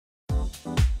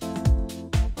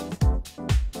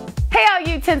Hey all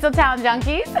you Tinseltown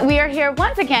junkies, we are here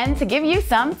once again to give you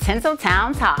some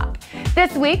Tinseltown talk.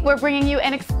 This week we're bringing you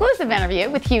an exclusive interview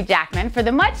with Hugh Jackman for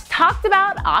the much talked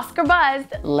about Oscar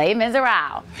buzzed Les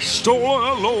Miserables. Stole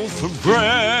a loaf of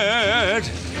bread.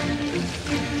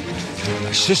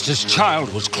 My sister's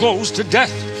child was close to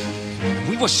death.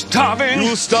 We were starving.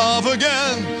 You'll starve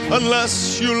again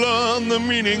unless you learn the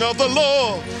meaning of the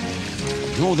law.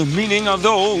 Know the meaning of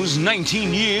those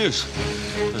 19 years.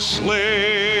 A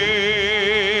slave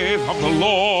of the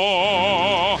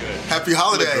law. Happy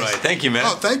holidays. You look great. Thank you, man.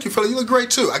 Oh, thank you, fella. You look great,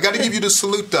 too. I got to give you the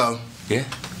salute, though. Yeah?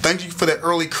 Thank you for that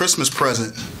early Christmas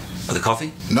present. Oh, the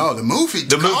coffee? No, the movie.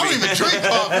 The movie. I don't even drink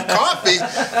coffee.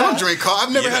 I don't drink coffee.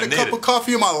 I've never had a cup of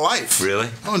coffee in my life. Really?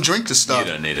 I don't drink the stuff.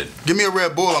 You don't need it. Give me a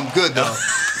Red Bull. I'm good, though.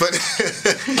 But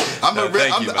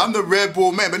I'm the Red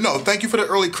Bull man. But no, thank you for the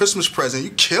early Christmas present. You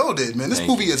killed it, man. This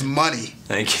movie is money.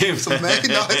 Thank you. It's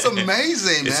amazing. No, it's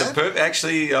amazing, man.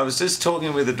 Actually, I was just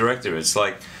talking with the director. It's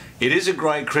like, it is a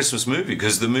great Christmas movie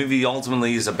because the movie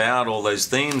ultimately is about all those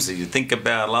themes that you think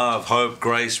about: love, hope,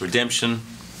 grace, redemption,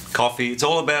 coffee. It's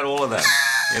all about all of that.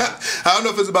 You know? I don't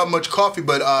know if it's about much coffee,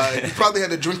 but you probably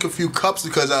had to drink a few cups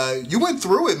because you went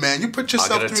through it, man. You put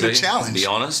yourself through the challenge. To be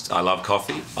honest, I love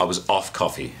coffee. I was off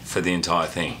coffee for the entire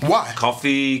thing. Why?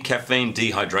 Caffeine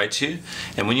dehydrates you.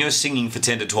 And when you're singing for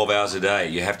 10 to 12 hours a day,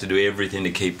 you have to do everything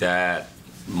to keep that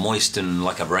moist and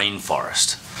like a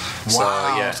rainforest.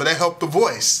 Wow. So that helped the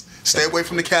voice. Stay away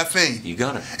from the caffeine. You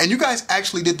got it. And you guys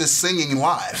actually did the singing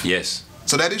live. Yes.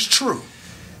 So that is true.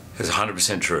 It's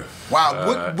 100% true.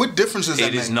 Wow, what difference does that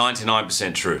make? It is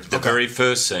 99% true. The very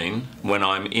first scene, when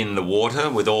I'm in the water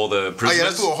with all the prisoners,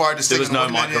 that's a little hard to sing. there was no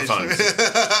microphone.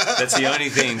 That's the only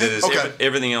thing.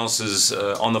 Everything else is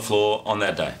on the floor on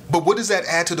that day. But what does that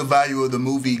add to the value of the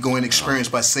movie-going experience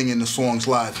by singing the songs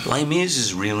live? Les Mis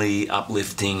is really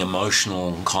uplifting,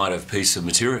 emotional kind of piece of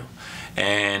material.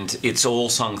 And it's all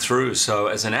sung through. So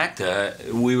as an actor,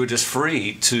 we were just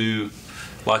free to,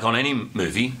 like on any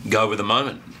movie, go with the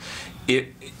moment.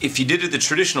 If you did it the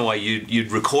traditional way,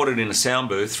 you'd record it in a sound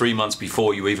booth 3 months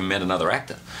before you even met another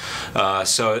actor.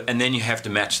 And then you have to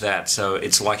match that. So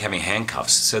it's like having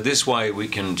handcuffs. So this way we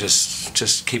can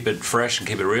just keep it fresh and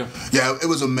keep it real. Yeah, it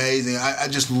was amazing. I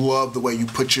just love the way you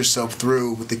put yourself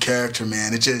through with the character,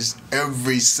 man. It's just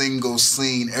every single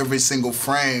scene, every single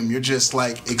frame, you're just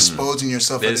like exposing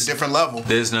yourself at a different level.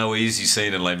 There's no easy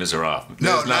scene in Les Miserables.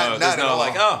 Not at all.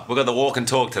 Like, oh, we've got the walk and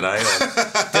talk today.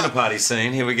 Dinner party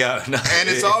scene, here we go. No. And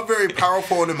it's all very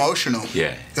powerful and emotional.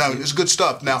 Yeah. It's good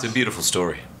stuff. Now, it's a beautiful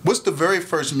story. What's the very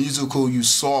first musical you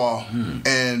saw,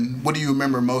 and what do you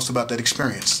remember most about that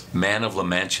experience? Man of La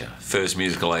Mancha, first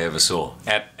musical I ever saw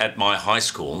at my high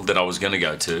school that I was going to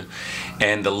go to,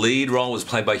 and the lead role was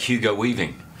played by Hugo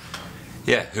Weaving.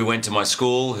 Yeah, who went to my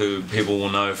school, who people will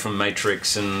know from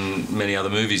Matrix and many other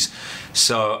movies.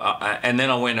 So, and then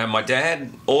I went home. My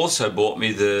dad also bought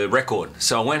me the record.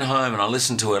 So I went home and I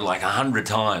listened to it like 100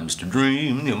 times. To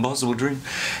dream, the impossible dream.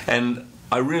 And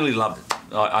I really loved it.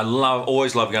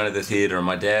 Always loved going to the theatre, and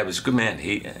my dad was a good man.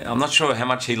 I'm not sure how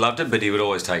much he loved it, but he would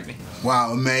always take me.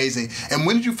 Wow, amazing. And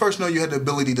when did you first know you had the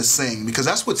ability to sing? Because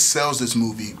that's what sells this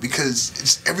movie,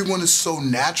 because everyone is so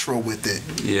natural with it.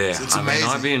 Yeah, it's amazing.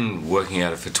 I've been working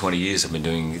at it for 20 years. I've been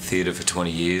doing theatre for 20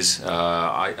 years.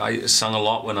 I sung a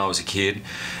lot when I was a kid,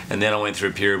 and then I went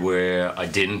through a period where I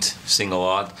didn't sing a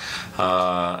lot.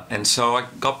 And so I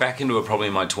got back into it probably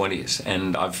in my 20s,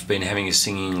 and I've been having a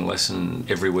singing lesson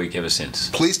every week ever since.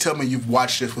 Please tell me you've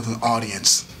watched this with an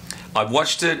audience. I've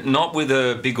watched it not with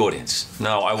a big audience.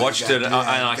 No, I watched it, and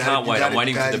I can't wait. I'm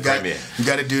waiting for the premiere. You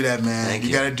got to do that, man.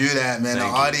 You got to do that, man. The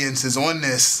audience is on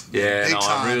this. Yeah, no,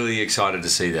 I'm really excited to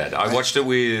see that. I watched it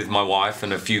with my wife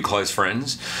and a few close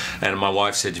friends, and my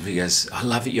wife said to me, "Goes, I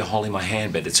love it. You're holding my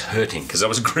hand, but it's hurting because I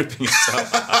was gripping it so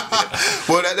hard."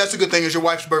 Well, that's a good thing. It's your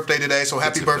wife's birthday today, so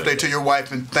happy birthday to your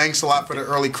wife, and thanks a lot for the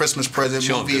early Christmas present.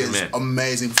 Sure, movie is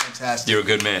amazing, fantastic. You're a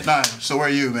good man. Nah, so are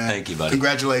you, man. Thank you, buddy.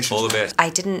 Congratulations. All the best. I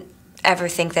didn't ever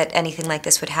think that anything like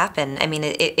this would happen. I mean,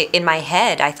 in my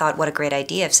head, I thought, what a great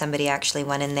idea if somebody actually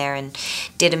went in there and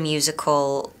did a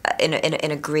musical in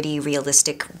a gritty,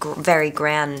 realistic, very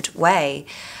grand way.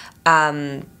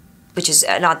 Which is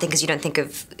an odd thing because you don't think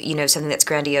of, something that's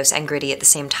grandiose and gritty at the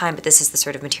same time, but this is the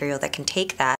sort of material that can take that.